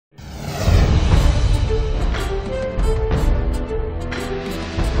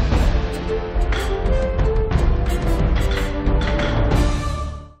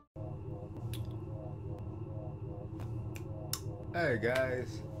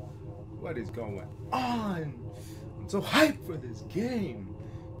guys? What is going on? I'm so hyped for this game.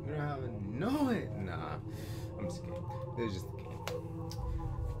 You don't even know it. Nah, I'm just kidding. This is just a game.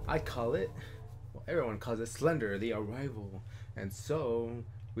 I call it, well, everyone calls it Slender, the arrival. And so,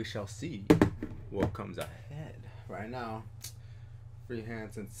 we shall see what comes ahead. Right now, free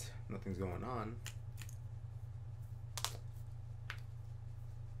hand since nothing's going on.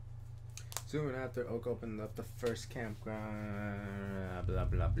 Soon after Oak opened up the first campground, blah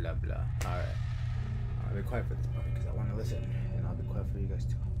blah blah blah. Alright. I'll be quiet for this part because I want to listen, and I'll be quiet for you guys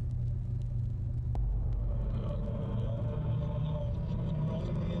too.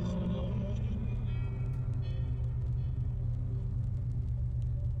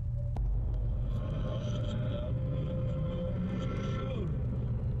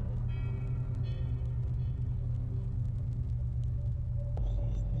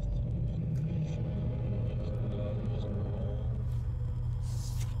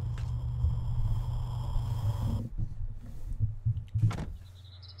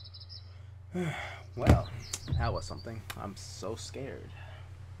 Well, that was something. I'm so scared.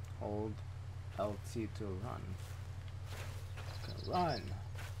 Hold LT to run. Okay, run.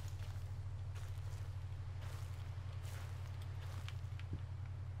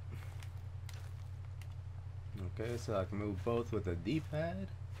 Okay, so I can move both with the D-pad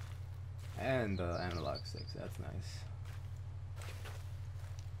and the analog sticks. That's nice.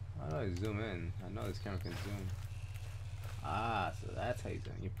 How do I zoom in? I know this camera can zoom. Ah, so that's how you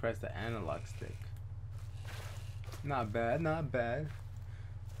zoom. You press the analog stick. Not bad, not bad.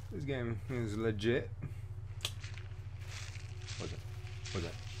 This game is legit. What's that? What's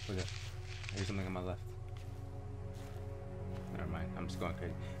that? What's that? I hear something on my left. Never mind, I'm just going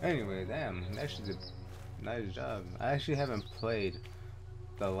crazy. Anyway, damn, actually did a nice job. I actually haven't played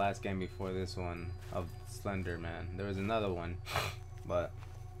the last game before this one of Slender, man. There was another one, but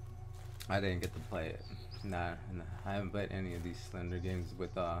I didn't get to play it. Nah, I haven't played any of these Slender games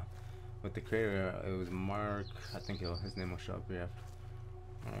with the creator. It was Mark. I think his name will show up here.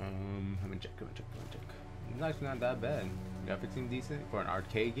 Let me check. It's actually not that bad. Graphics seem decent for an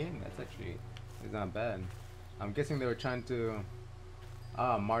arcade game. It's not bad. I'm guessing they were trying to.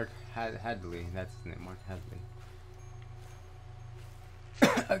 Mark Hadley. That's his name, Mark Hadley.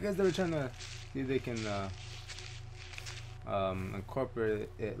 I guess they were trying to see if they can incorporate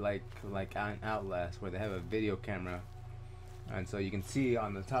it like an Outlast, where they have a video camera, and so you can see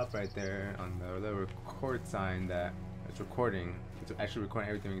on the top right there on the little record sign that it's recording. It's actually recording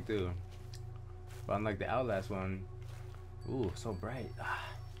everything we do. But unlike the Outlast one, ooh, so bright.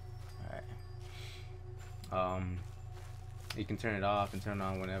 Alright. You can turn it off and turn it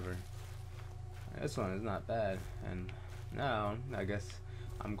on whenever. This one is not bad. And now I guess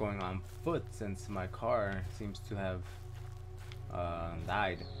I'm going on foot since my car seems to have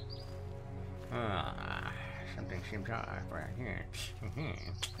died. Something seems off right here.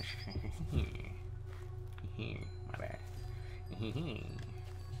 My bad.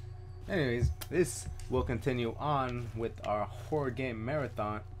 Anyways, this will continue on with our horror game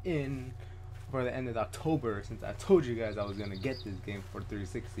marathon for the end of October, since I told you guys I was gonna get this game for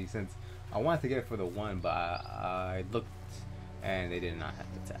 360, since I wanted to get it for the one, but I looked and they did not have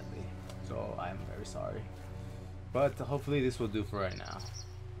it, sadly. So I'm very sorry. But hopefully this will do for right now.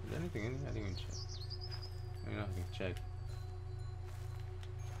 Is there anything in here? I didn't even check. I don't know if I can check.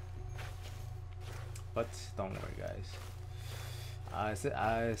 But don't worry, guys. I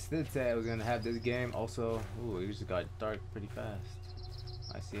did say I was gonna have this game. Also, ooh, it just got dark pretty fast.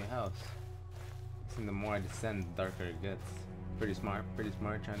 I see a house. I think the more I descend, the darker it gets. Pretty smart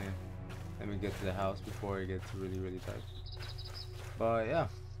trying to let me get to the house before it gets really, really dark. But yeah,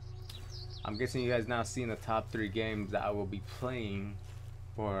 I'm guessing you guys now seen the top 3 games that I will be playing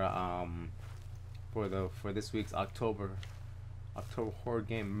for this week's October horror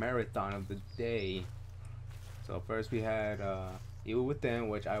game marathon of the day. So first we had Evil Within,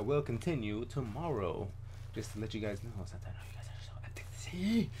 which I will continue tomorrow, just to let you guys know. So that you guys are so active to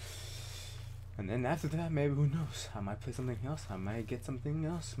see. And then after that, maybe, who knows? I might play something else. I might get something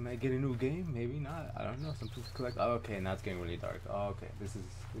else. Might get a new game. Maybe not. I don't know. Some people collect. Oh, okay, now it's getting really dark. Oh, okay, this is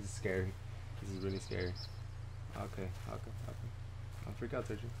scary. This is really scary. Okay. Don't freak out,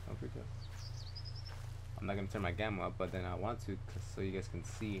 Sergio. Don't freak out. I'm not gonna turn my gamma up, but then I want to, so you guys can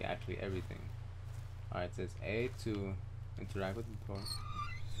see actually everything. Alright, it says A to interact with the door.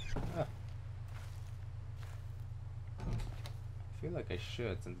 Ah. I feel like I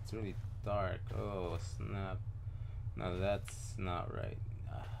should, since it's really dark. Oh, snap. No, that's not right.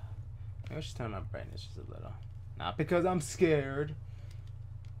 Maybe I should turn my brightness just a little. Not because I'm scared.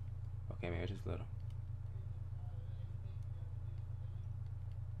 Okay, maybe just a little.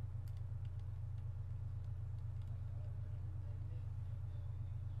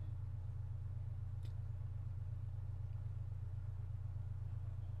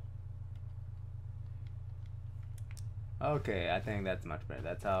 Okay, I think that's much better.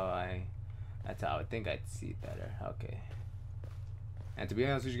 That's how I think I'd see better. Okay. And to be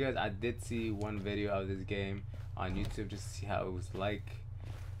honest with you guys, I did see one video of this game on YouTube just to see how it was like.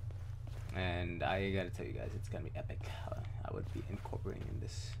 And I gotta tell you guys, it's gonna be epic. I would be incorporating in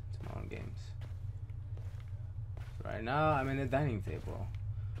this to my own games. So right now, I'm in a dining table.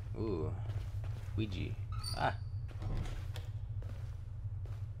 Ooh, Ouija. Ah.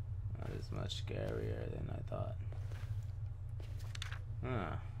 That is much scarier than I thought.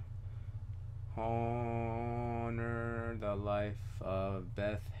 Huh. Honor the life of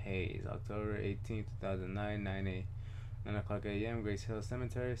Beth Hayes, October 18th, 2009, 9 o'clock a.m., Grace Hill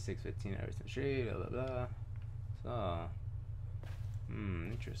Cemetery, 615 Everton Street, blah, blah, blah. So,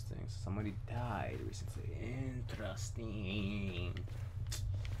 interesting. So somebody died recently. Interesting.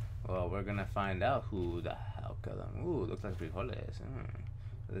 Well, we're gonna find out who the hell killed them. Ooh, looks like frijoles.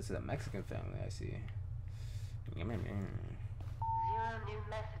 So this is a Mexican family, I see. 0 new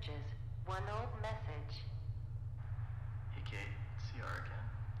messages. 1 old message. Hey Kate, it's CR again.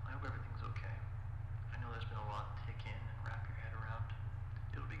 I hope everything's okay. I know there's been a lot to take in and wrap your head around.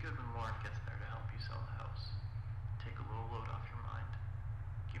 It'll be good when Lauren gets there to help you sell the house. Take a little load off your mind.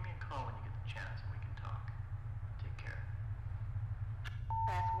 Give me a call when you get the chance and we can talk. Take care.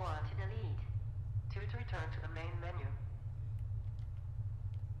 Press 1 to delete. 2 to return to the main menu.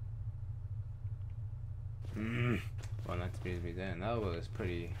 Well, not to be then. That was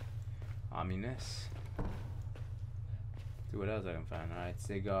pretty ominous. See what else I can find. Alright,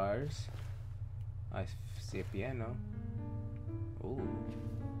 cigars. I see a piano. Ooh.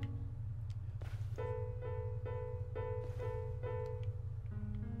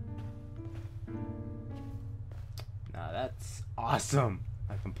 Now that's awesome.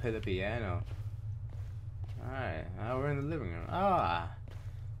 I can play the piano. Alright, now we're in the living room. Ah!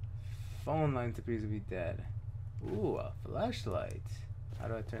 Phone line appears to be dead. Ooh, a flashlight. How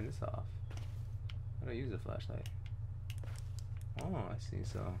do I turn this off? How do I use a flashlight? Oh, I see.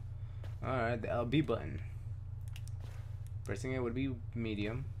 So, alright, the LB button. Pressing it would be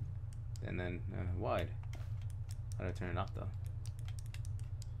medium, and then wide. How do I turn it off though?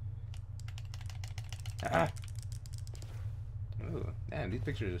 Ah! Ooh, damn, these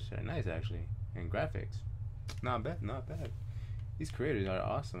pictures are nice actually, and graphics. Not bad, not bad. These creators are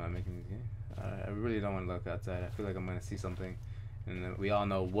awesome at making these games. I really don't want to look outside. I feel like I'm gonna see something, and we all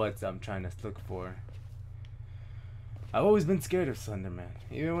know what I'm trying to look for. I've always been scared of Slender Man,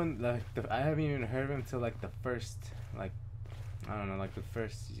 even when I haven't even heard of him until like the first, like I don't know, like the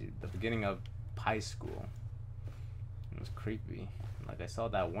beginning of high school. It was creepy. Like I saw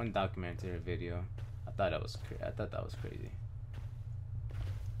that one documentary video. I thought that was crazy.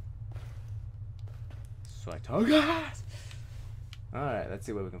 So I told guys. Alright, let's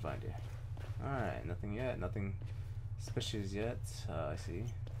see what we can find here. Alright, nothing yet. Nothing suspicious yet. I see.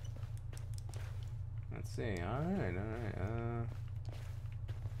 Let's see. Alright.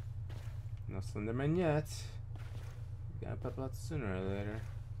 No Slenderman yet. Gotta pop out sooner or later.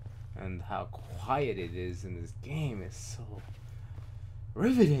 And how quiet it is in this game is so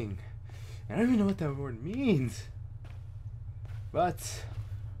riveting. I don't even know what that word means. But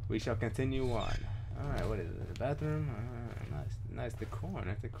we shall continue on. Alright, what is it? A bathroom? Nice decor,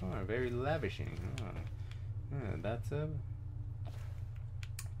 very lavishing. Bathtub,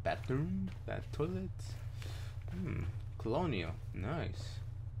 bathroom, toilet. Colonial, nice.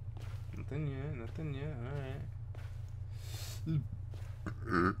 Nothing yet.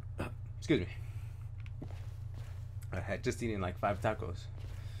 Alright. Excuse me. I had just eaten like 5 tacos.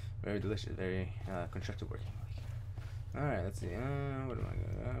 Very delicious, very constructive working. Alright, let's see. What am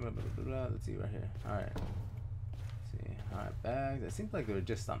I gonna? Blah, blah, blah. Let's see right here. Alright. Alright, bags. It seems like they were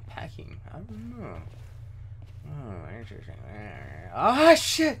just unpacking. I don't know. Oh, interesting. Ah,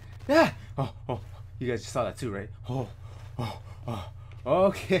 shit! Yeah! Oh, you guys just saw that too, right? Oh.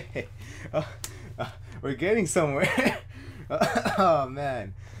 Okay. We're getting somewhere. Oh,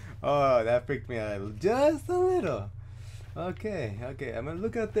 man. Oh, that freaked me out just a little. Okay. I'm gonna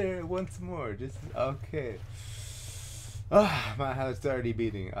look out there once more. Okay. My heart's already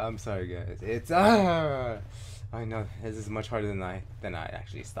beating. I'm sorry, guys. It's I know this is much harder than I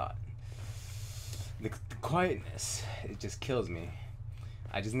actually thought. The quietness, it just kills me.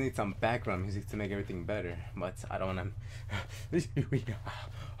 I just need some background music to make everything better, but I don't want to.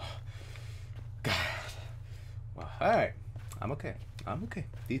 God. Well, all right. I'm okay.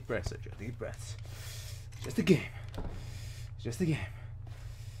 Deep breaths, Sergio. Deep breaths. Just a game.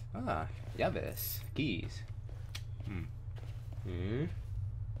 Ah, llaves, keys.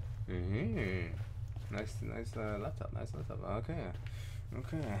 Nice laptop. Okay.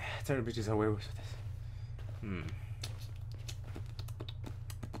 Turn the bitches away with this.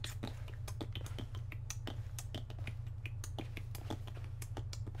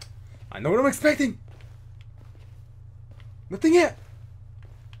 I know what I'm expecting. Nothing yet.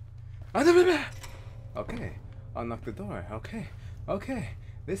 Okay, unlock the door. Okay, okay.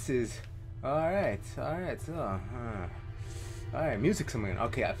 This is alright. Alright, so alright, music's coming in.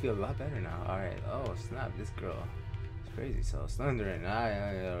 Okay, I feel a lot better now. Alright. Oh snap, this girl is crazy. So Slender and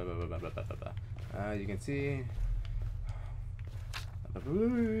you can see.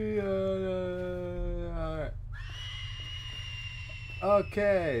 Alright.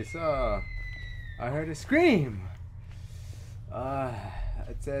 Okay, so I heard a scream.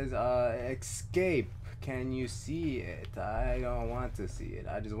 It says, escape. Can you see it? I don't want to see it.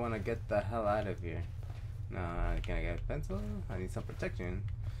 I just want to get the hell out of here. Nah, can I get a pencil? I need some protection.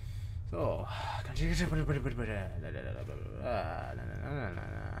 So,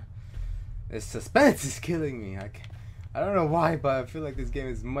 this suspense is killing me. I don't know why, but I feel like this game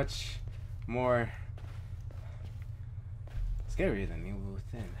is much more scarier than Evil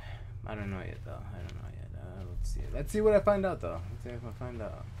Within. I don't know yet, though. I don't know yet. Let's see. Let's see what I find out, though. Let's see if I find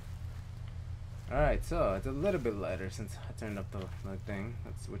out. Alright, so it's a little bit lighter since I turned up the thing,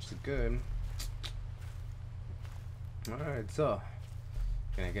 which is good. Alright, so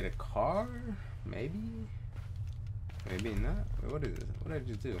can I get a car? Maybe? Maybe not. Wait, what is this? What did I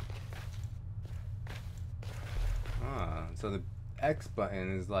just do? Ah, so the X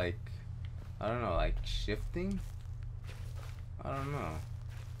button is like, I don't know, like shifting? I don't know.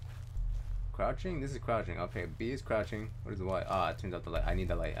 Crouching? This is crouching. Okay, B is crouching. What is the Y? Ah, it turns out the light. I need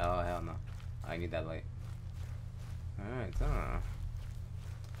that light. Oh, hell no. I need that light. Alright, so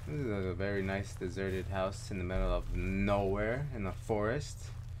this is a very nice deserted house in the middle of nowhere in the forest.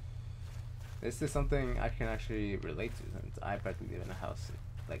 This is something I can actually relate to since I practically live in a house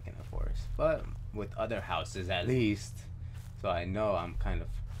like in a forest. But with other houses at least. So I know I'm kind of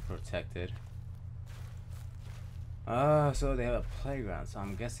protected. So they have a playground, so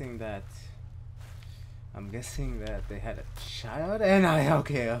I'm guessing that they had a child and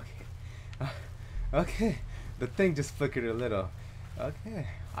okay. Okay, the thing just flickered a little. Okay,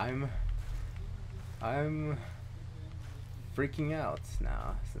 I'm freaking out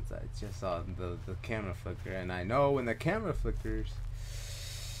now since I just saw the camera flicker, and I know when the camera flickers,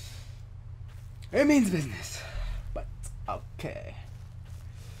 it means business. But okay.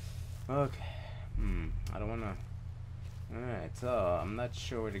 I don't wanna. Alright, so I'm not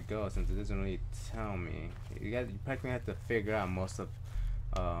sure where to go since it doesn't really tell me. You practically have to figure out most of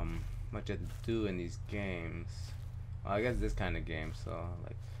what you have to do in these games. Well, I guess this kind of game, so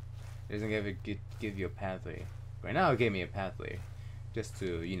like it doesn't give you a pathway. Right now it gave me a pathway just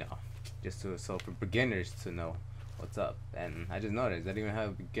to, so for beginners to know what's up. And I just noticed I didn't even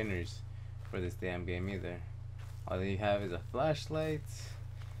have beginners for this damn game either. All you have is a flashlight,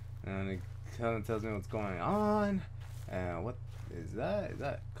 and it kind of tells me what's going on. What is that? Is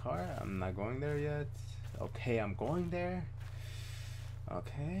that a car? I'm not going there yet. Okay, I'm going there.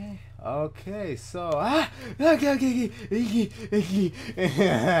 Okay, so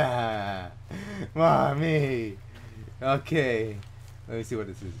mommy. Okay, let me see what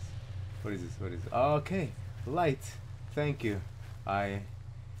this is. What is this? Okay, light. Thank you. I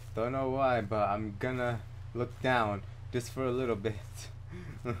don't know why, but I'm gonna look down just for a little bit.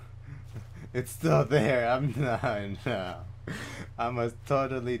 It's still there. No. I must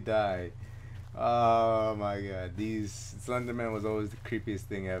totally die. Oh my god, these Slenderman was always the creepiest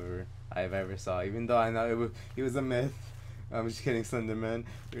thing I've ever saw. Even though I know he was a myth. I'm just kidding, Slenderman.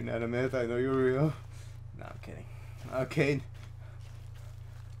 You're not a myth. I know you're real. No, I'm kidding. Okay.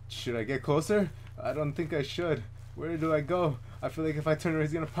 Should I get closer? I don't think I should. Where do I go? I feel like if I turn around,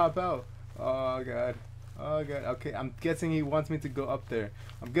 he's gonna pop out. Oh god. Okay, I'm guessing he wants me to go up there.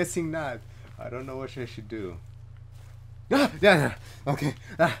 I'm guessing not. I don't know what I should do. Yeah. Okay.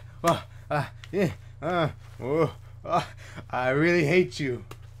 I really hate you.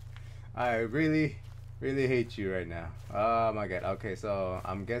 I really hate you right now. Oh my god. Okay, so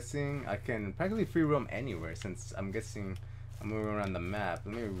I'm guessing I can practically free roam anywhere since I'm guessing I'm moving around the map.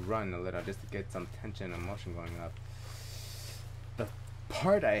 Let me run a little just to get some tension and motion going up. The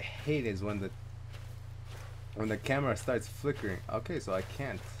part I hate is when the camera starts flickering. Okay, so I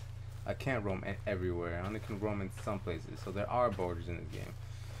can't roam everywhere. I only can roam in some places. So there are borders in this game.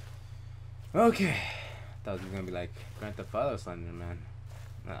 Okay. Thought it was gonna be like Grand Theft Auto Slenderman.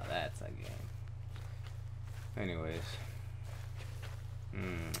 No, that's a game. Anyways.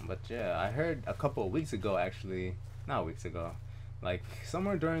 But yeah, I heard a couple of weeks ago, actually, not weeks ago, like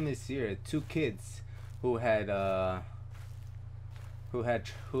somewhere during this year, 2 kids who had thought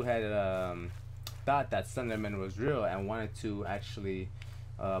that Slenderman was real and wanted to actually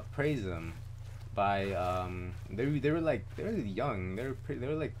praise him by they were like they were young. They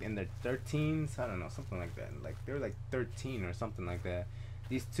were like in their 13s. I don't know, something like that. Like they were like 13 or something like that.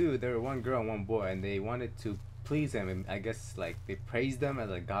 These two, they were one girl and one boy, and they wanted to please him, and I guess like they praised him as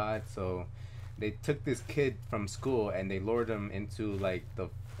a god. So they took this kid from school and they lured him into like the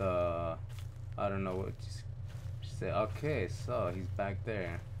I don't know what you say. Okay, so he's back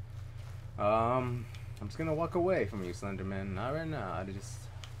there. I'm just gonna walk away from you, Slenderman. Not right now.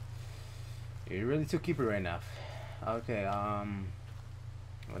 You're really too keeper right now. Okay, and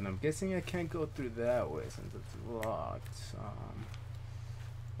I'm guessing I can't go through that way since it's locked.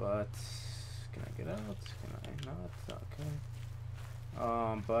 But can I get out? Can I not? Okay.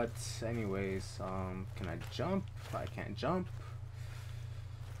 But anyways, can I jump? I can't jump.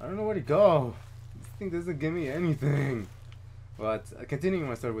 I don't know where to go. This thing doesn't give me anything. But continuing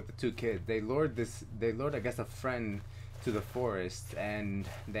my story with the two kids, they lured I guess a friend to the forest, and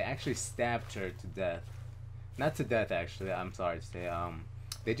they actually stabbed her to death. Not to death, actually. I'm sorry to say.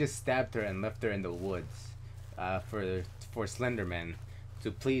 They just stabbed her and left her in the woods, for Slenderman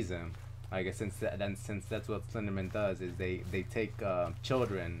to please him. I guess since that's what Slenderman does, is they take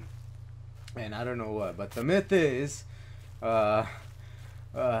children, and I don't know what, but the myth is, that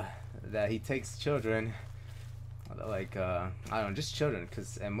he takes children, like I don't know, just children,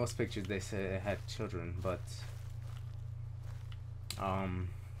 because in most pictures they say it had children, but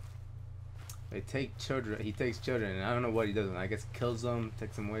they take children. He takes children, and I don't know what he does. I guess kills them,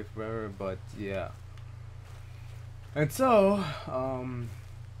 takes them away forever. But yeah, and so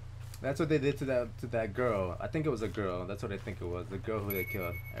that's what they did to that girl. I think it was a girl. That's what I think it was. The girl who they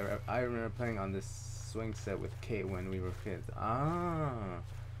killed. I remember playing on this swing set with Kate when we were kids. Ah,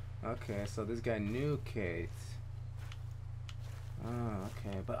 okay. So this guy knew Kate. Ah,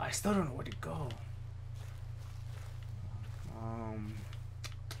 okay. But I still don't know where to go.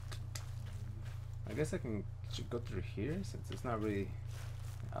 I guess I should go through here since it's not really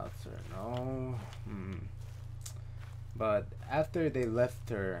out there. No. But after they left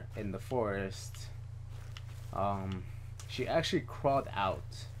her in the forest, she actually crawled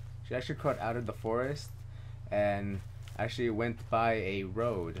out. She actually crawled out of the forest and actually went by a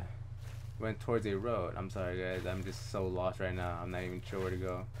road. Went towards a road. I'm sorry, guys. I'm just so lost right now. I'm not even sure where to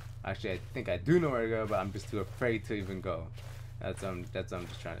go. Actually, I think I do know where to go, but I'm just too afraid to even go. That's what I'm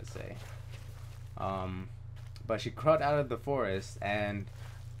just trying to say. But she crawled out of the forest and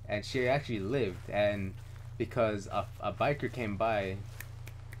she actually lived, and because a biker came by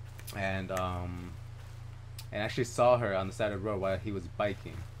and actually saw her on the side of the road while he was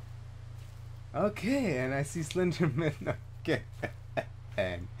biking. Okay, and I see Slenderman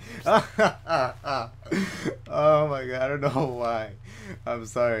again. Oh my god, I don't know why. I'm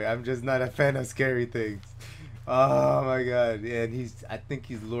sorry, I'm just not a fan of scary things. Oh my god, yeah, and I think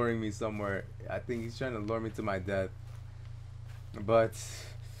he's luring me somewhere. I think he's trying to lure me to my death. But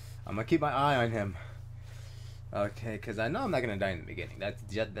I'm gonna keep my eye on him. Okay, because I know I'm not gonna that'd in the beginning.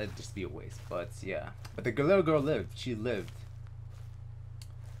 That'd just be a waste. But yeah, but the little girl lived. She lived,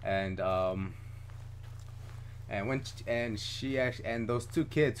 and she actually, and those two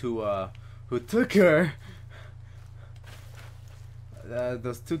kids who took her,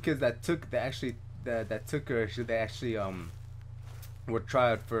 those two kids that took her, they actually were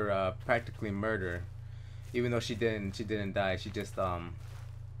tried for practically murder, even though she didn't die. She just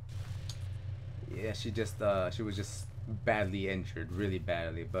she was just badly injured, really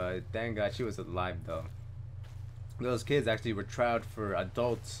badly. But thank God she was alive though. Those kids actually were tried for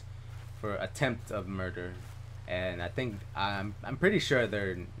adults for attempt of murder, and I think I'm pretty sure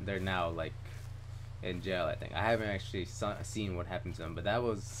they're now like in jail. I think I haven't actually seen what happened to them, but that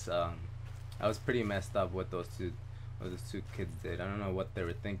was pretty messed up what those two kids did. I don't know what they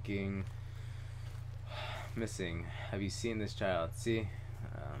were thinking. Missing. Have you seen this child? See,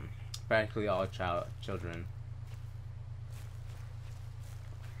 practically all children.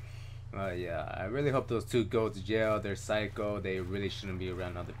 Yeah, I really hope those two go to jail. They're psycho. They really shouldn't be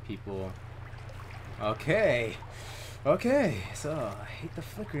around other people. Okay. So I hate the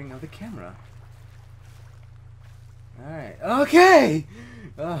flickering of the camera. All right. Okay.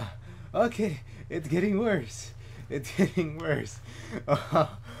 Okay. It's getting worse.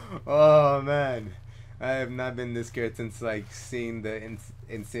 Oh man, I have not been this scared since like seeing the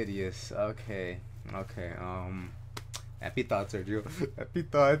Insidious. Okay. Happy thoughts, Sergio. Happy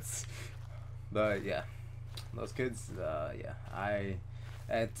thoughts. But yeah, those kids. Yeah,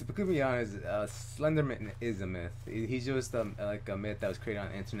 to be honest, Slenderman is a myth. He's just like a myth that was created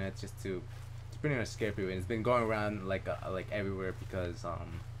on the internet just to pretty much scare people. And it's been going around like everywhere because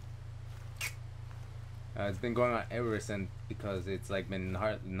it's been going on ever since, because it's like been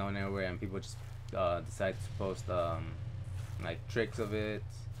known everywhere, and people just decide to post like tricks of it,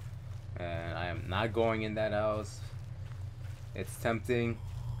 and I am not going in that house. It's tempting.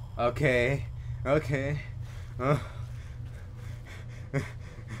 Okay, okay,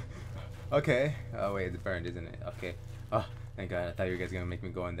 okay. Oh wait, it's burned, isn't it? Okay. Oh, thank God. I thought you guys were gonna make me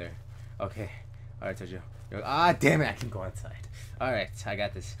go in there. Okay. All right, Sergio. Ah, damn it! I can go inside. All right, I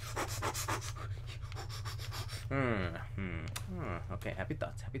got this. Okay, happy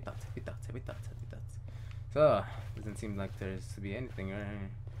thoughts, happy thoughts, happy thoughts, happy thoughts, happy thoughts. So, doesn't seem like there's to be anything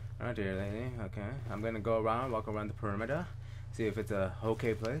around here lately. Okay, I'm gonna go around, walk around the perimeter, see if it's a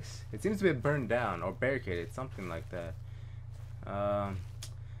okay place. It seems to be burned down or barricaded, something like that.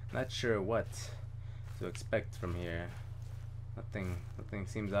 Not sure what to expect from here. Nothing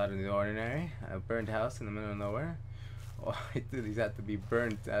seems out of the ordinary. A burned house in the middle of nowhere. Oh, these have to be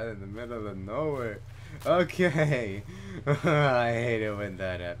burnt out in the middle of nowhere. Okay. I hate it when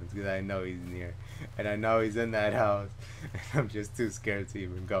that happens because I know he's near. And I know he's in that house. And I'm just too scared to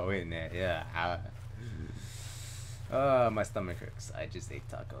even go in there. Yeah. My stomach hurts. I just ate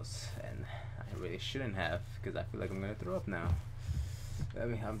tacos. And I really shouldn't have because I feel like I'm going to throw up now.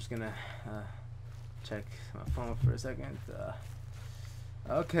 I'm just going to check my phone for a second.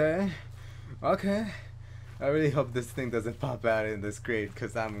 Okay. I really hope this thing doesn't pop out in the screen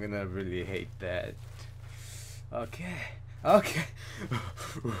because I'm gonna really hate that. Okay. Okay.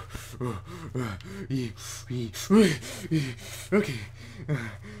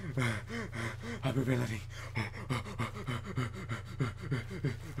 Hyperventilating.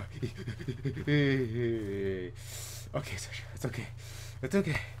 Okay, Sergio. It's okay. It's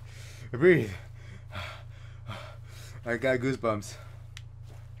okay. Breathe. I got goosebumps.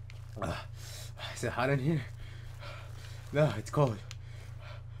 Is it hot in here? No, it's cold.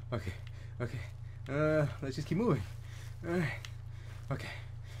 Okay. Let's just keep moving. Alright. Okay.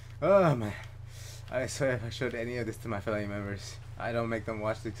 Oh man. I swear if I showed any of this to my family members, I don't make them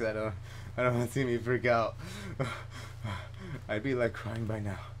watch this because I don't want to see me freak out. I'd be like crying by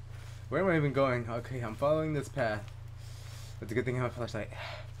now. Where am I even going? Okay, I'm following this path. It's a good thing I have a flashlight.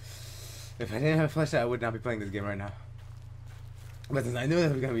 If I didn't have a flashlight, I would not be playing this game right now. But since I knew there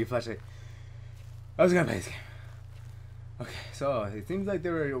was gonna be a flashlight, I was gonna play this game. Okay, so it seems like they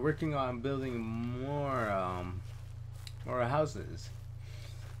were working on building more houses.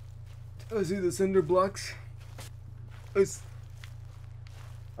 I see the cinder blocks.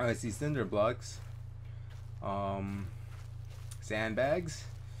 I see cinder blocks. Sandbags.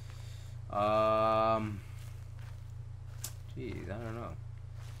 Jeez, I don't know.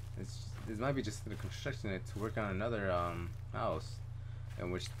 This might be just the construction it to work on another house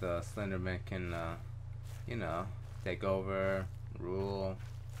in which the Slender Man can you know, take over, rule,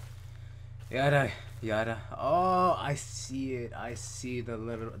 yada yada. Oh, I see it. I see the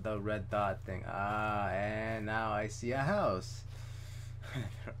red dot thing. And now I see a house.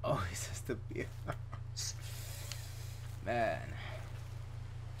 There always has to be a house. Man.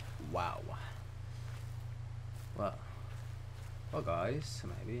 Wow. Well guys,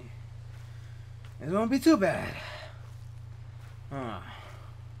 maybe it won't be too bad.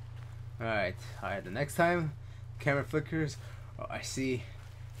 Alright, the next time camera flickers, I see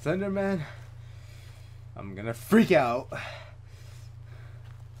Slender Man, I'm gonna freak out.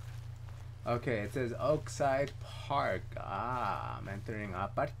 Okay, it says Oakside Park. I'm entering a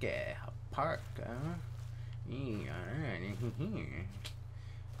park.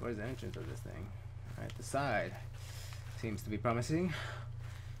 Where's the entrance of this thing? Alright, the side seems to be promising.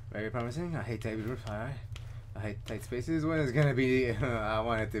 Very promising. I hate tight roofs. Alright. I hate tight spaces. When is gonna be? I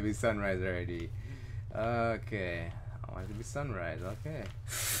want it to be sunrise already. Okay. I want it to be sunrise. Okay.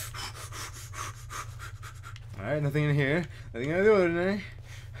 Alright, nothing in here. Nothing out of the ordinary.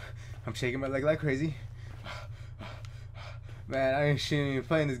 I'm shaking my leg like crazy. Man, I shouldn't even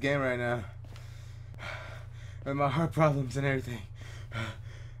playing this game right now. With my heart problems and everything.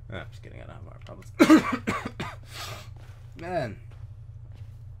 No, I'm just kidding. I don't have heart problems. Man.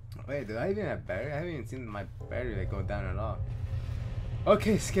 Wait, do I even have battery? I haven't even seen my battery like go down at all.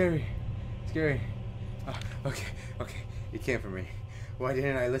 Okay, scary. Okay. He came for me. Why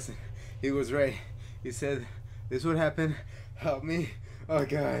didn't I listen? He was right. He said this would happen. Help me. Oh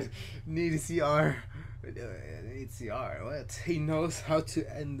God. Need CR. Need CR. What? He knows how to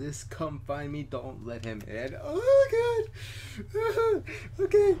end this. Come find me. Don't let him in. Oh God.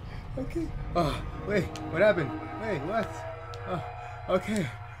 Okay. Oh, wait. What happened? Wait, what? Oh, okay.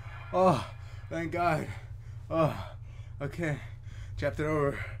 Oh, thank God. Oh, okay. Chapter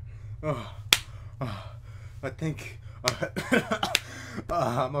over. Oh, I think.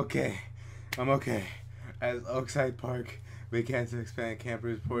 I'm okay. As Oakside Park began to expand,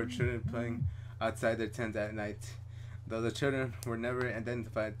 campers poured children playing outside their tents at night. Though the children were never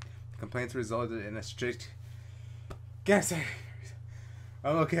identified, complaints resulted in a strict campsite.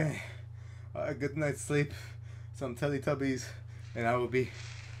 I'm okay. A good night's sleep, some Teletubbies, and I will be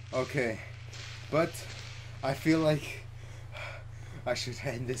okay. But I feel like I should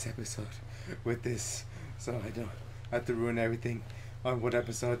end this episode with this, so I don't have to ruin everything on what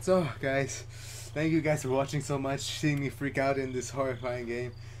episode. So, guys, thank you guys for watching so much, seeing me freak out in this horrifying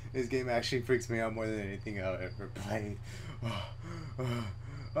game. This game actually freaks me out more than anything I've ever played.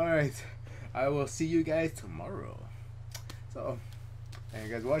 Alright, I will see you guys tomorrow. So, thank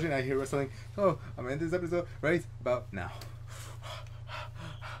you guys for watching. I hear wrestling. So, I'm going to end this episode right about now.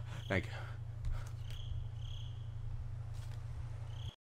 Thank you.